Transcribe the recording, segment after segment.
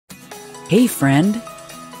Hey friend,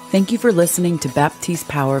 thank you for listening to Baptiste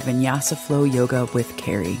Power Vinyasa Flow Yoga with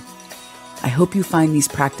Carrie. I hope you find these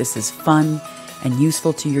practices fun and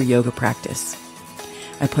useful to your yoga practice.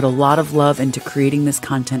 I put a lot of love into creating this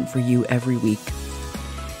content for you every week.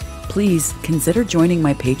 Please consider joining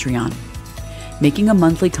my Patreon. Making a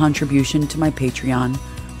monthly contribution to my Patreon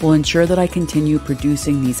will ensure that I continue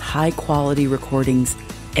producing these high-quality recordings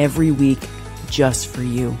every week just for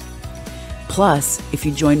you. Plus, if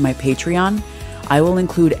you join my Patreon, I will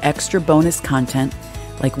include extra bonus content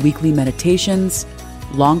like weekly meditations,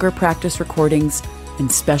 longer practice recordings,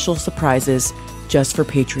 and special surprises just for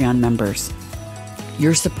Patreon members.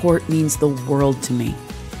 Your support means the world to me.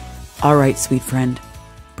 All right, sweet friend,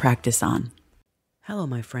 practice on. Hello,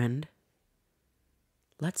 my friend.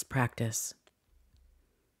 Let's practice.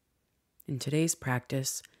 In today's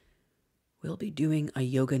practice, we'll be doing a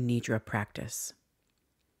Yoga Nidra practice.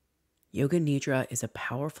 Yoga Nidra is a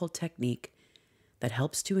powerful technique that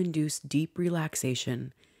helps to induce deep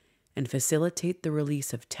relaxation and facilitate the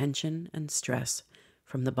release of tension and stress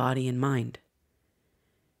from the body and mind.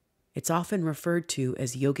 It's often referred to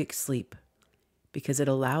as yogic sleep because it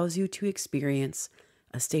allows you to experience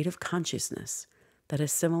a state of consciousness that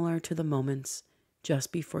is similar to the moments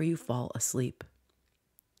just before you fall asleep.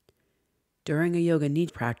 During a Yoga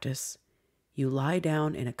Nidra practice, you lie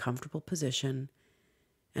down in a comfortable position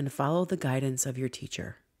and follow the guidance of your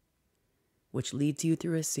teacher, which leads you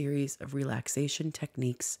through a series of relaxation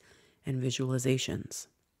techniques and visualizations.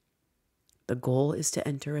 The goal is to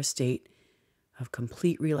enter a state of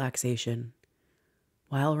complete relaxation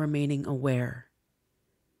while remaining aware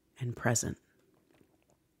and present.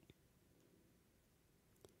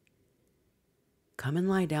 Come and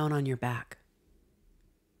lie down on your back.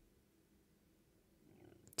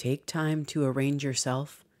 Take time to arrange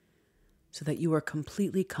yourself so that you are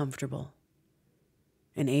completely comfortable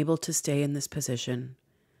and able to stay in this position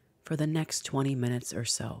for the next 20 minutes or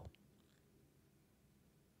so.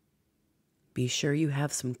 Be sure you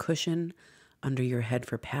have some cushion under your head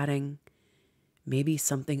for padding, maybe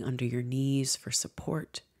something under your knees for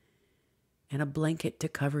support, and a blanket to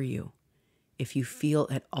cover you if you feel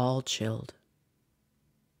at all chilled.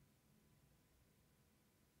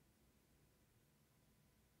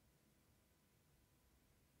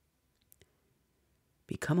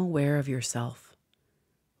 Become aware of yourself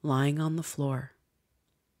lying on the floor,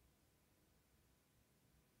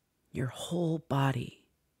 your whole body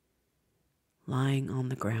lying on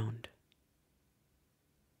the ground.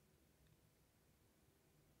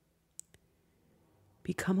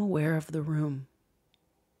 Become aware of the room.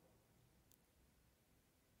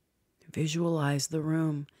 Visualize the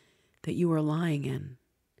room that you are lying in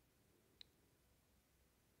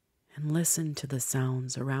and listen to the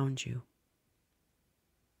sounds around you.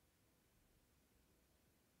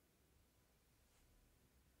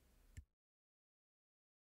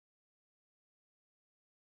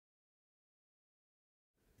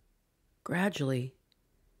 Gradually,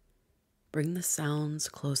 bring the sounds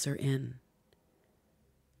closer in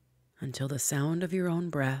until the sound of your own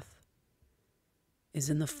breath is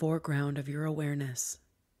in the foreground of your awareness,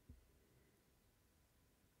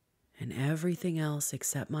 and everything else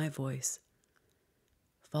except my voice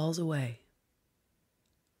falls away.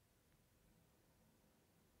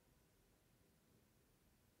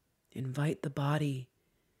 Invite the body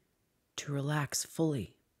to relax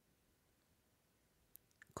fully,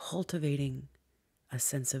 cultivating a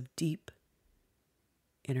sense of deep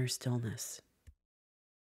inner stillness.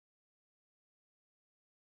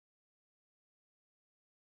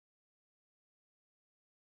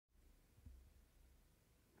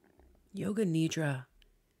 Yoga Nidra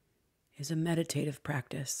is a meditative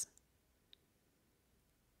practice.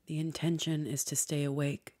 The intention is to stay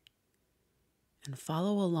awake and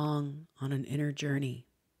follow along on an inner journey.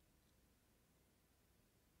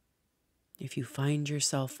 If you find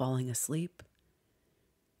yourself falling asleep,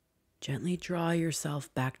 gently draw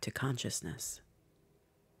yourself back to consciousness.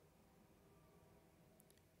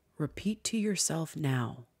 Repeat to yourself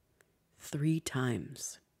now 3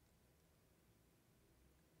 times.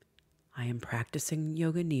 I am practicing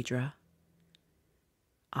Yoga Nidra.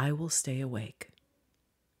 I will stay awake.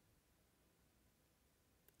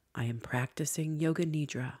 I am practicing Yoga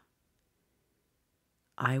Nidra.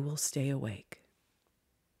 I will stay awake.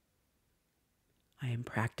 I am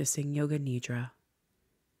practicing Yoga Nidra.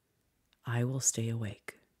 I will stay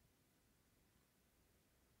awake.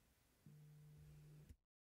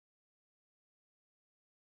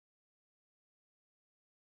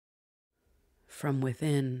 From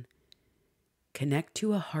within, connect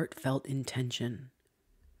to a heartfelt intention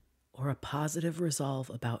or a positive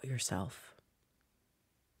resolve about yourself.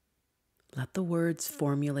 Let the words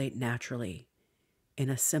formulate naturally in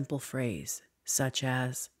a simple phrase, such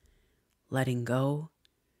as, letting go,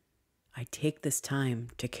 I take this time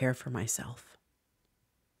to care for myself.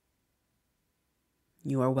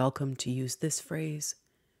 You are welcome to use this phrase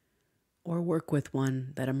or work with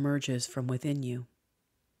one that emerges from within you.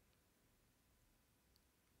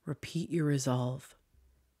 Repeat your resolve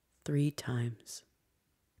 3 times.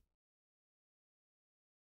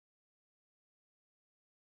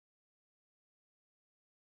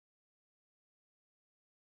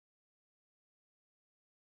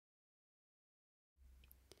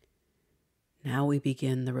 Now we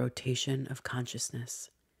begin the rotation of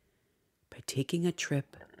consciousness by taking a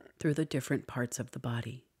trip through the different parts of the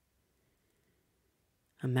body.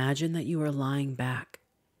 Imagine that you are lying back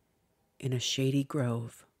in a shady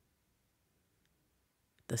grove,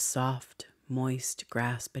 the soft, moist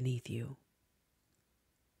grass beneath you,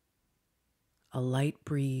 a light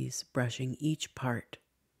breeze brushing each part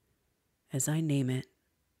as I name it,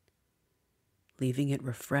 leaving it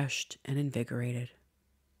refreshed and invigorated.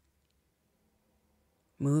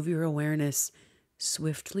 Move your awareness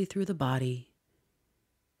swiftly through the body,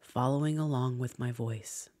 following along with my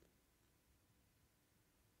voice.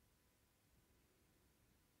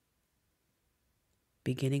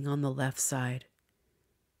 Beginning on the left side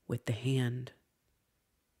with the hand,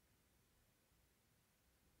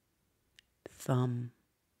 thumb,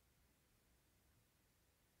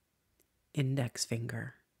 index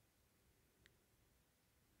finger,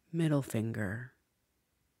 middle finger,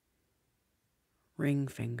 ring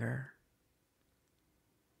finger,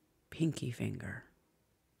 pinky finger,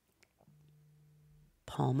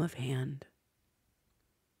 palm of hand.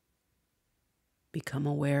 Become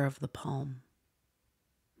aware of the palm,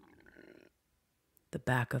 the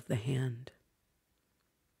back of the hand,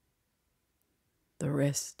 the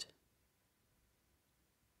wrist,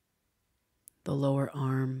 the lower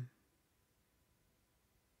arm,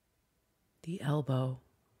 the elbow,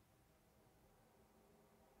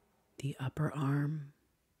 the upper arm,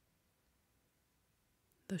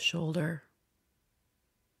 the shoulder,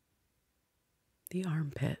 the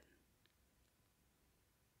armpit,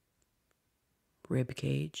 rib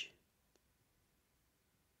cage,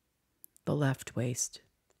 the left waist,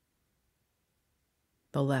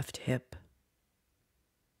 the left hip,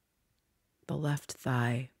 the left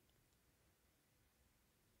thigh,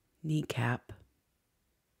 kneecap,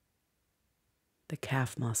 the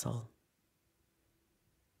calf muscle,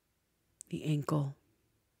 the ankle,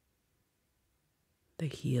 the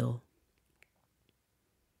heel,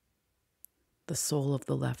 the sole of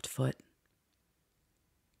the left foot,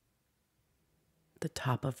 the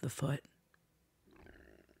top of the foot,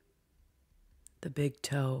 the big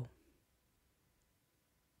toe,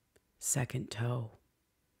 second toe,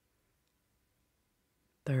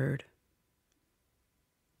 third,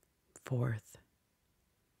 fourth,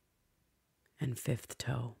 and fifth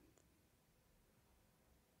toe.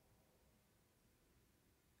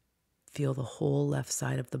 Feel the whole left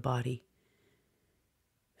side of the body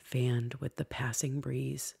fanned with the passing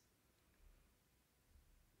breeze,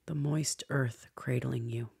 the moist earth cradling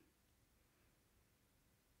you.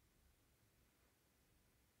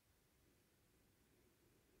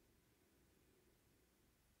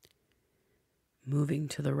 Moving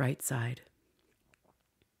to the right side,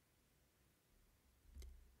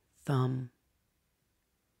 thumb,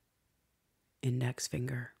 index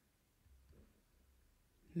finger,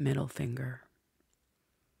 middle finger,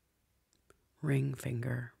 ring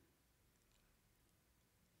finger,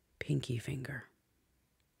 pinky finger,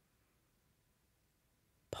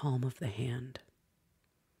 palm of the hand.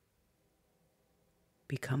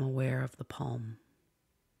 Become aware of the palm,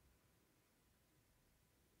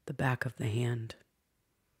 the back of the hand,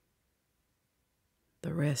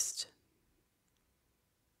 the wrist,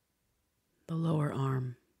 the lower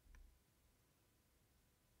arm,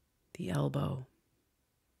 the elbow,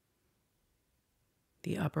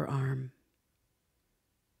 the upper arm,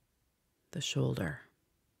 the shoulder,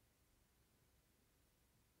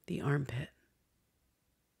 the armpit,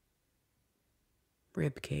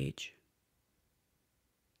 rib cage,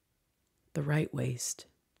 the right waist,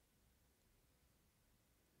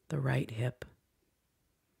 the right hip,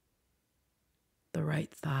 the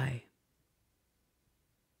right thigh,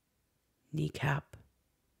 kneecap,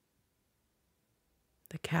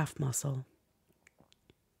 the calf muscle,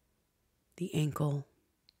 the ankle,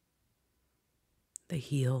 the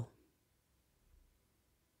heel,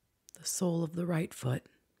 the sole of the right foot,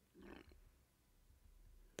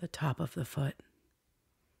 the top of the foot,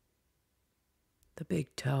 the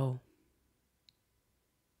big toe,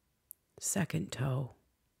 second toe,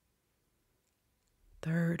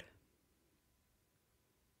 third,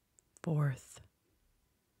 fourth,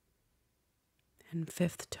 and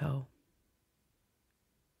fifth toe.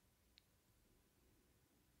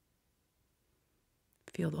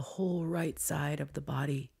 Feel the whole right side of the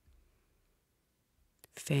body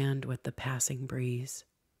fanned with the passing breeze,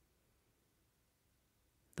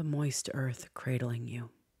 the moist earth cradling you.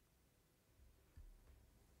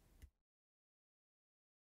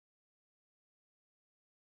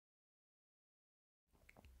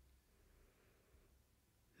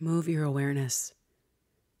 Move your awareness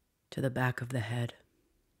to the back of the head.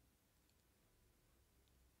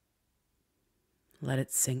 Let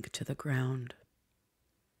it sink to the ground,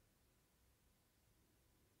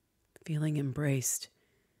 feeling embraced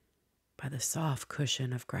by the soft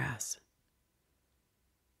cushion of grass.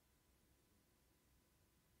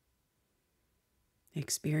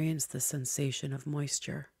 Experience the sensation of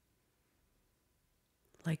moisture,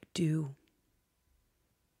 like dew,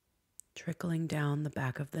 trickling down the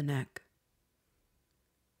back of the neck,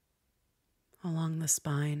 along the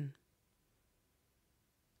spine,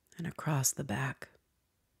 and across the back,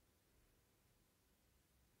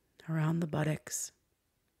 around the buttocks,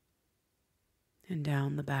 and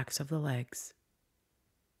down the backs of the legs.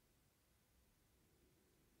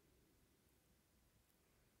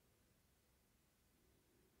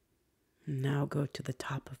 Now go to the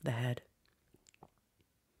top of the head.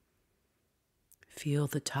 Feel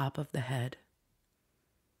the top of the head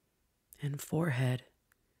and forehead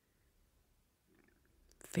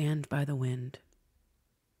fanned by the wind.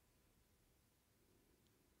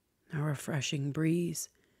 A refreshing breeze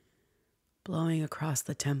blowing across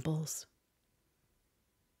the temples,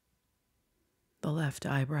 the left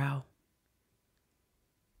eyebrow,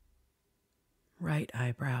 right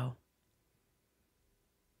eyebrow,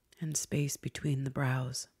 and space between the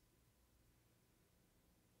brows.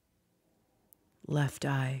 Left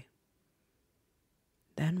eye,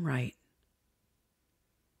 then right,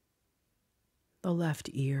 the left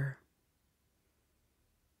ear,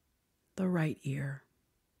 the right ear,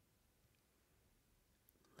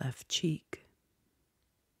 left cheek,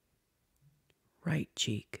 right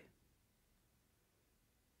cheek,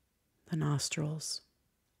 the nostrils,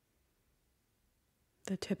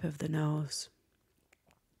 the tip of the nose,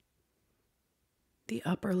 the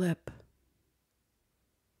upper lip,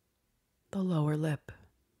 the lower lip,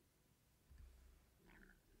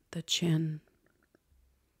 the chin,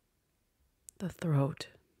 the throat,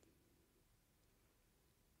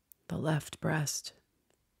 the left breast,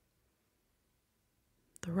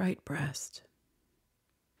 the right breast,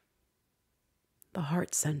 the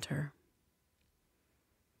heart center,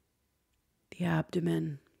 the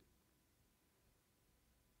abdomen,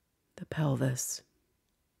 the pelvis,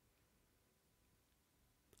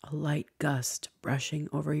 a light gust brushing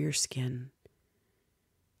over your skin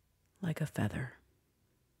like a feather.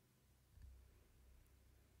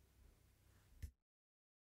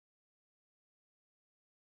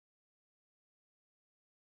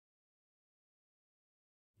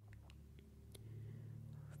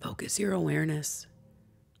 Focus your awareness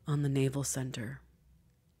on the navel center,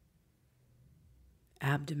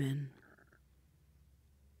 abdomen,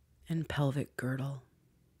 and pelvic girdle.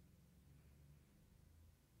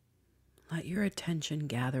 Let your attention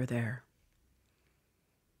gather there.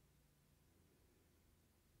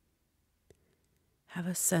 Have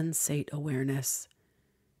a sensate awareness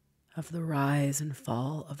of the rise and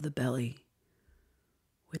fall of the belly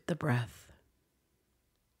with the breath.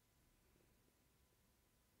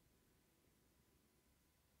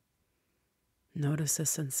 Notice a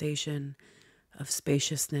sensation of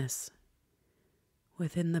spaciousness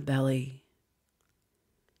within the belly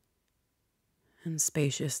and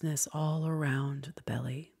spaciousness all around the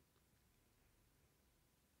belly.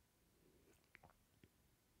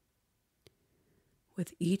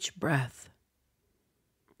 With each breath,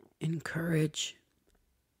 encourage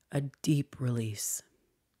a deep release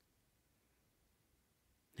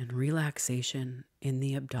and relaxation in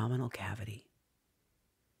the abdominal cavity.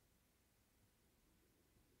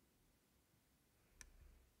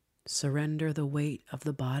 Surrender the weight of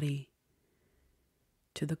the body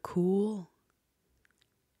to the cool,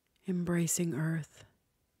 embracing earth,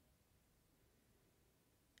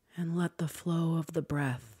 and let the flow of the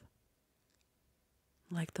breath,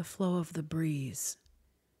 like the flow of the breeze,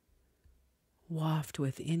 waft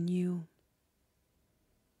within you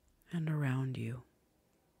and around you.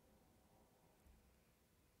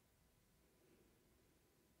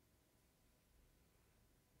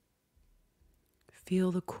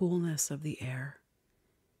 Feel the coolness of the air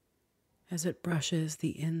as it brushes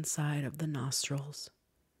the inside of the nostrils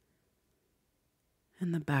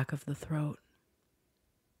and the back of the throat.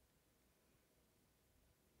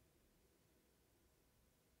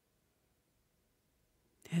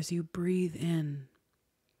 As you breathe in,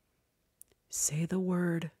 say the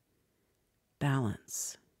word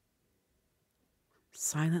balance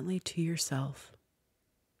silently to yourself.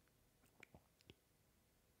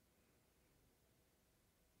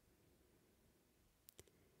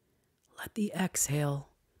 Let the exhale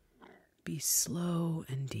be slow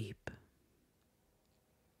and deep.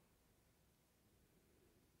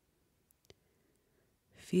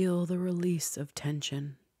 Feel the release of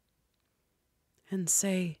tension and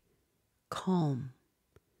say calm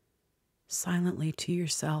silently to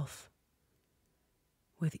yourself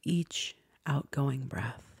with each outgoing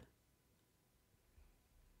breath.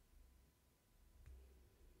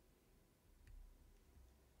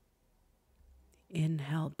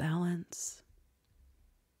 Inhale balance.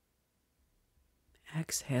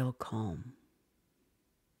 Exhale calm.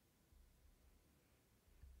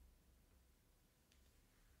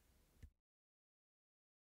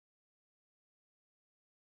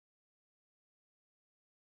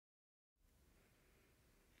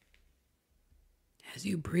 As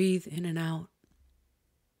you breathe in and out,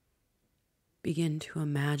 begin to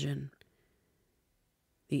imagine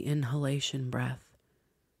the inhalation breath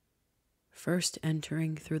first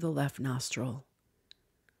entering through the left nostril,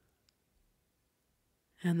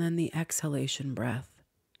 and then the exhalation breath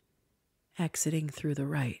exiting through the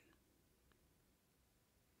right.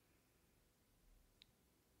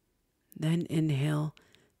 Then inhale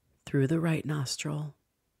through the right nostril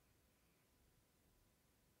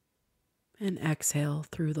and exhale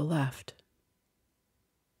through the left.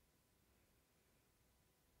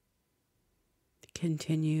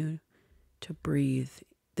 Continue to breathe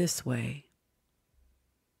this way.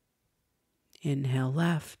 Inhale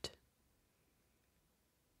left,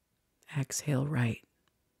 exhale right,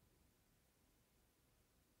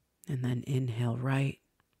 and then inhale right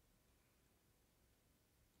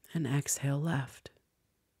and exhale left.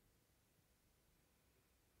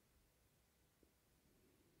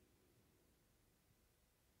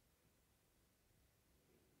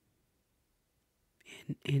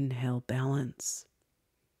 Inhale balance,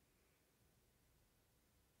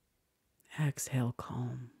 exhale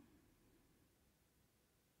calm.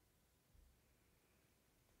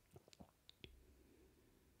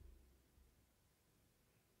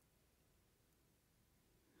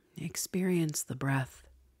 Experience the breath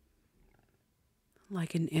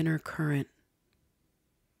like an inner current,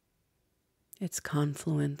 its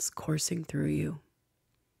confluence coursing through you,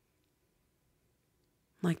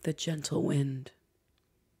 like the gentle wind,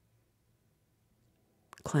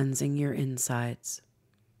 cleansing your insides,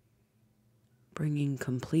 bringing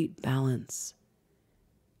complete balance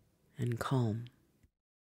and calm.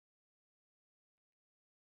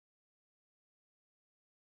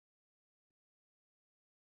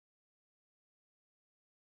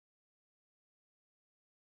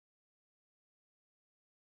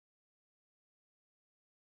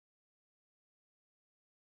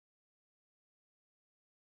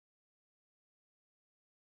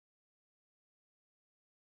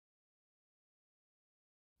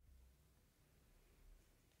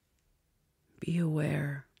 Be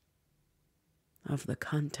aware of the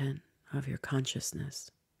content of your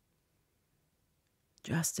consciousness,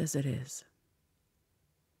 just as it is,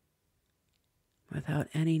 without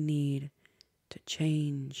any need to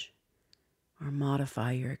change or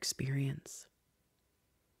modify your experience.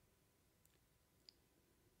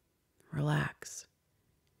 Relax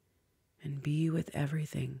and be with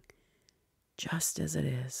everything just as it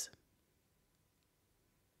is.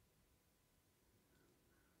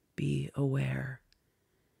 Be aware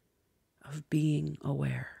of being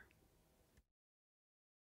aware.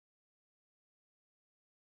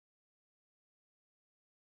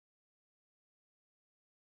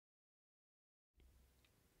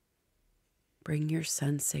 Bring your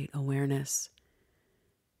sensate awareness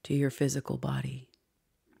to your physical body,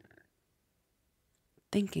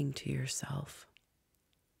 thinking to yourself,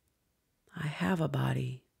 I have a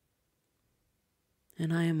body,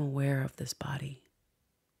 and I am aware of this body.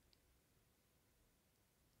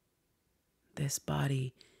 This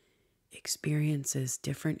body experiences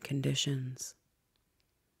different conditions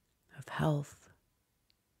of health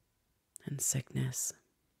and sickness,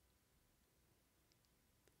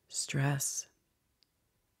 stress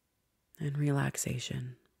and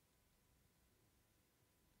relaxation.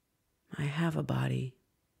 I have a body,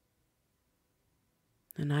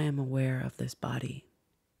 and I am aware of this body.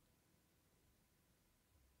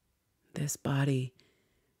 This body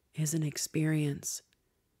is an experience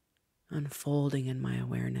unfolding in my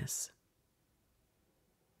awareness.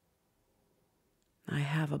 I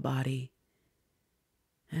have a body,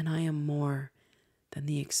 and I am more than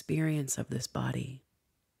the experience of this body.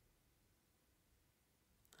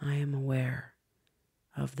 I am aware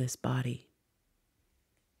of this body.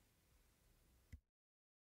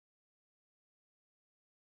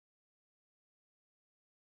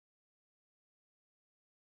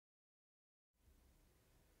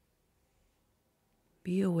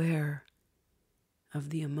 Be aware of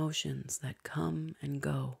the emotions that come and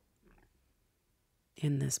go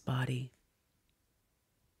in this body.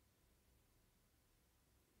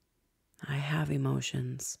 I have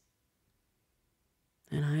emotions,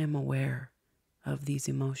 and I am aware of these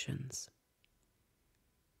emotions.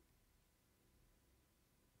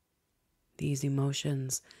 These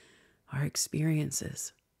emotions are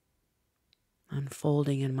experiences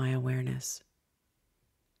unfolding in my awareness,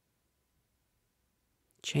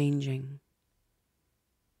 changing,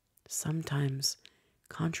 sometimes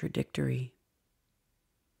contradictory,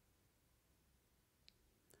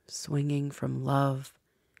 swinging from love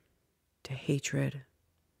to hatred,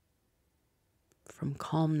 from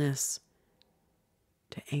calmness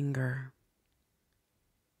to anger,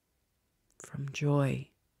 from joy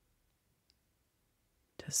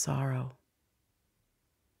to sorrow.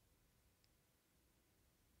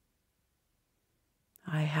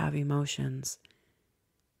 I have emotions,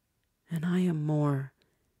 and I am more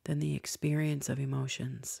than the experience of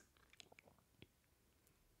emotions.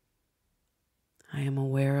 I am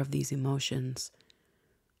aware of these emotions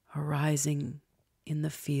arising in the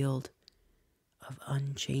field of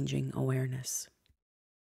unchanging awareness.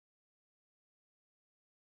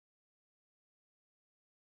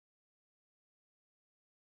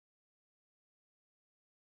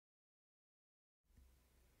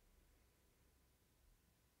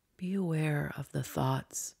 Be aware of the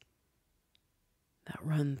thoughts that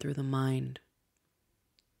run through the mind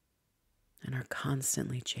and are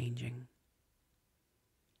constantly changing.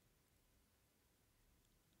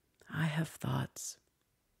 I have thoughts.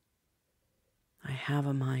 I have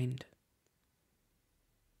a mind.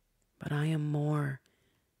 But I am more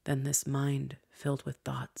than this mind filled with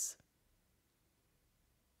thoughts.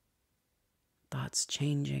 Thoughts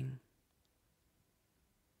changing,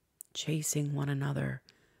 chasing one another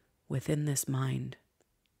within this mind.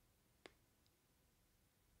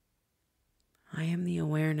 I am the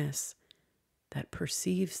awareness that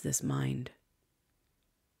perceives this mind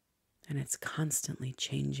and its constantly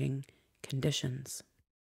changing conditions.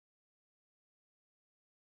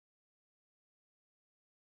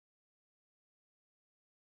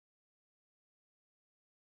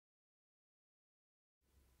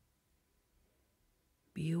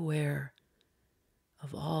 Be aware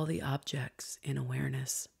of all the objects in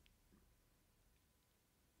awareness,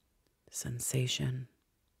 sensation,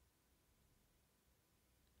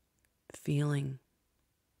 feeling,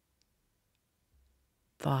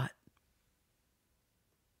 thought,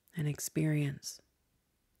 and experience.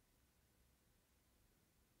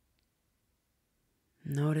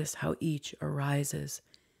 Notice how each arises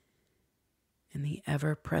in the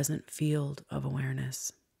ever-present field of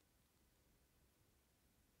awareness.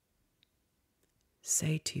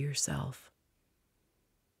 Say to yourself,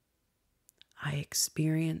 I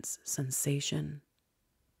experience sensation,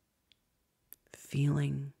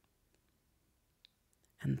 feeling,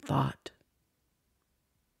 and thought.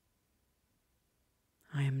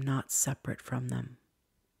 I am not separate from them.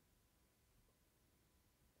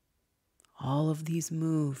 All of these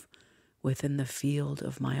move within the field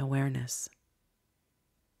of my awareness.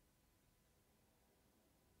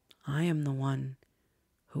 I am the one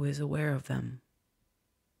who is aware of them.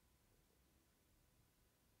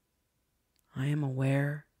 I am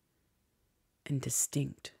aware and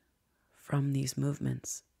distinct from these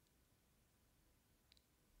movements.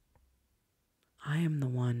 I am the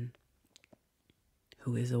one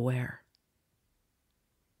who is aware.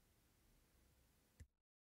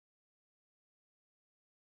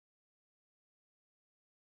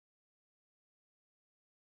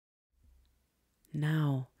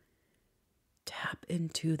 Now, tap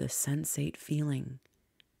into the sensate feeling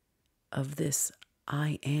of this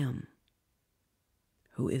I am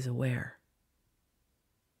who is aware.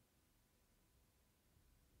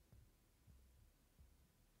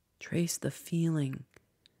 Trace the feeling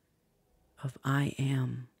of I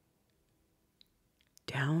am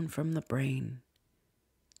down from the brain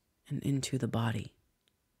and into the body.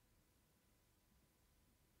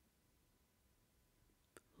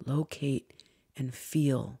 Locate and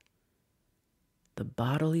feel the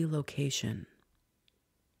bodily location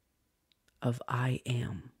of I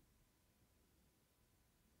am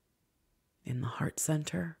in the heart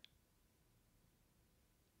center,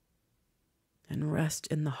 and rest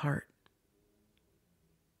in the heart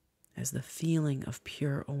as the feeling of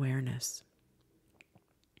pure awareness.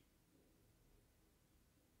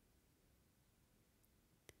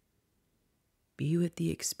 Be with the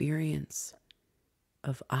experience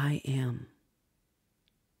of I am,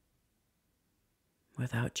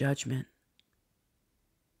 without judgment,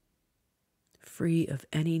 free of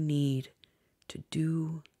any need to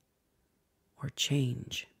do or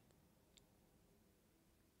change.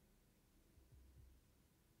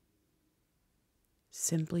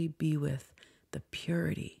 Simply be with the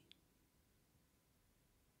purity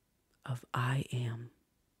of I am.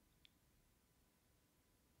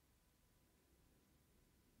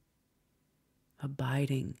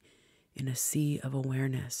 Abiding in a sea of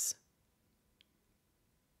awareness,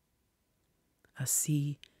 a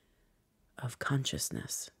sea of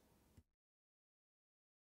consciousness.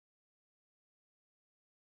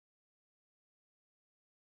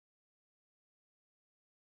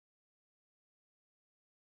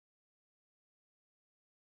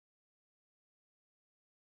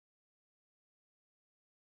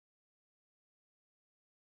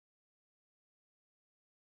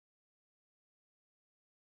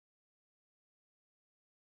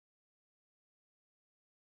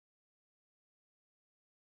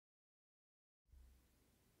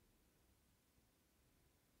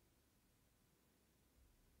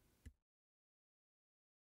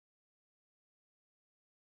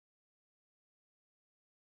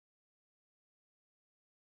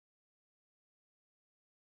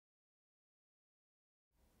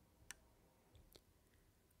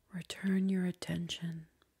 Return your attention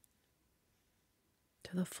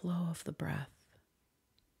to the flow of the breath.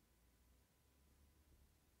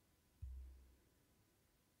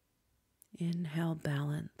 Inhale,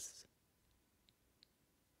 balance.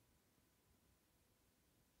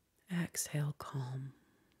 Exhale, calm.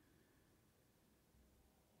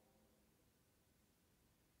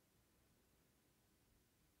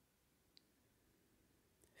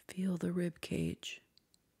 Feel the rib cage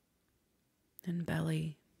and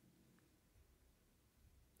belly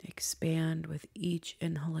expand with each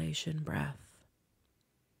inhalation breath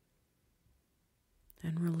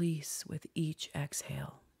and release with each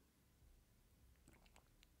exhale.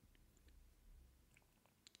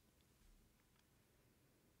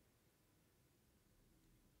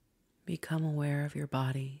 Become aware of your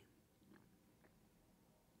body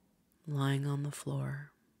lying on the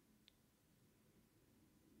floor.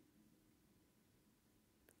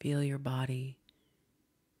 Feel your body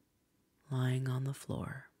lying on the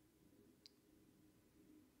floor.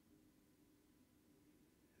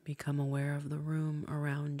 Become aware of the room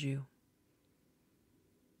around you,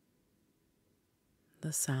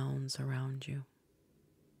 the sounds around you.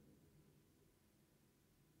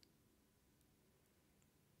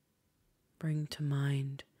 Bring to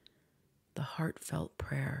mind the heartfelt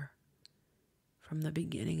prayer from the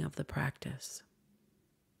beginning of the practice,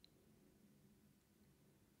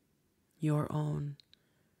 your own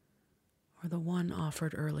or the one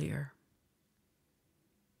offered earlier.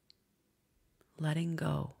 Letting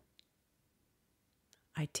go.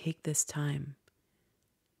 I take this time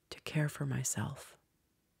to care for myself.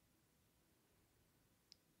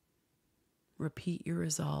 Repeat your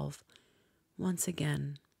resolve once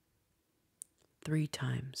again, 3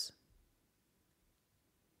 times.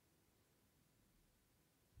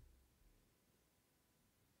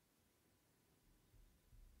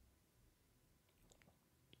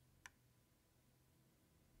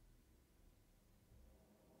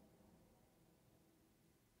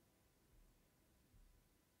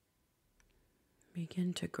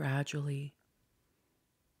 Begin to gradually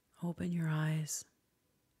open your eyes.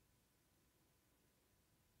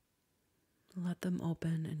 Let them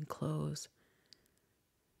open and close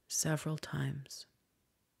several times.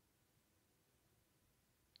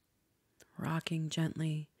 Rocking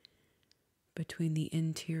gently between the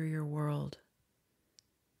interior world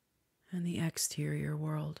and the exterior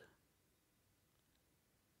world.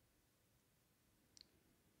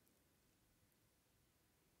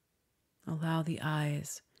 Allow the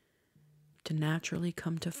eyes to naturally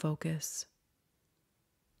come to focus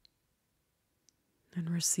and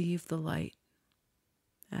receive the light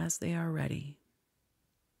as they are ready.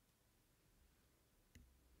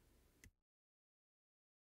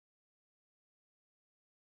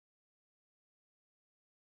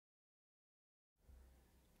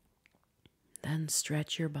 Then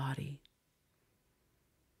stretch your body.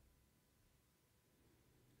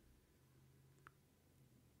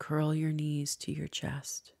 Curl your knees to your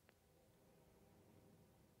chest.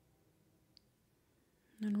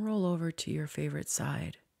 And roll over to your favorite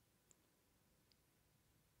side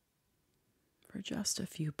for just a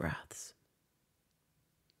few breaths.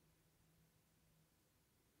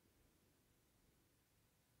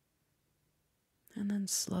 And then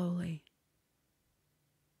slowly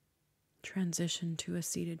transition to a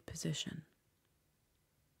seated position.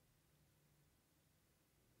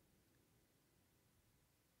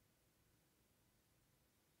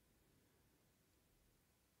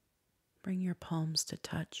 Bring your palms to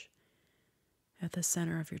touch at the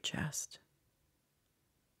center of your chest.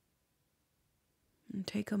 And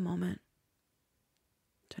take a moment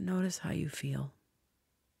to notice how you feel.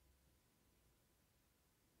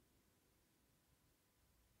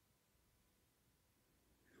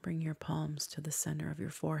 Bring your palms to the center of your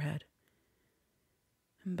forehead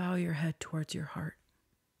and bow your head towards your heart.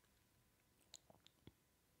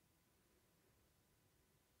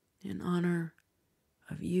 In honor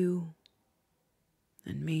of you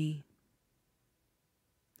and me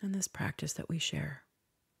and this practice that we share,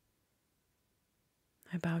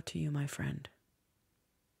 I bow to you, my friend,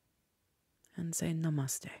 and say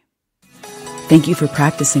namaste. Thank you for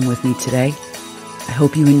practicing with me today. I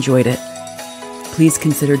hope you enjoyed it. Please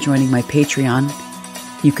consider joining my Patreon.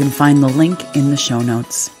 You can find the link in the show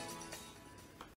notes.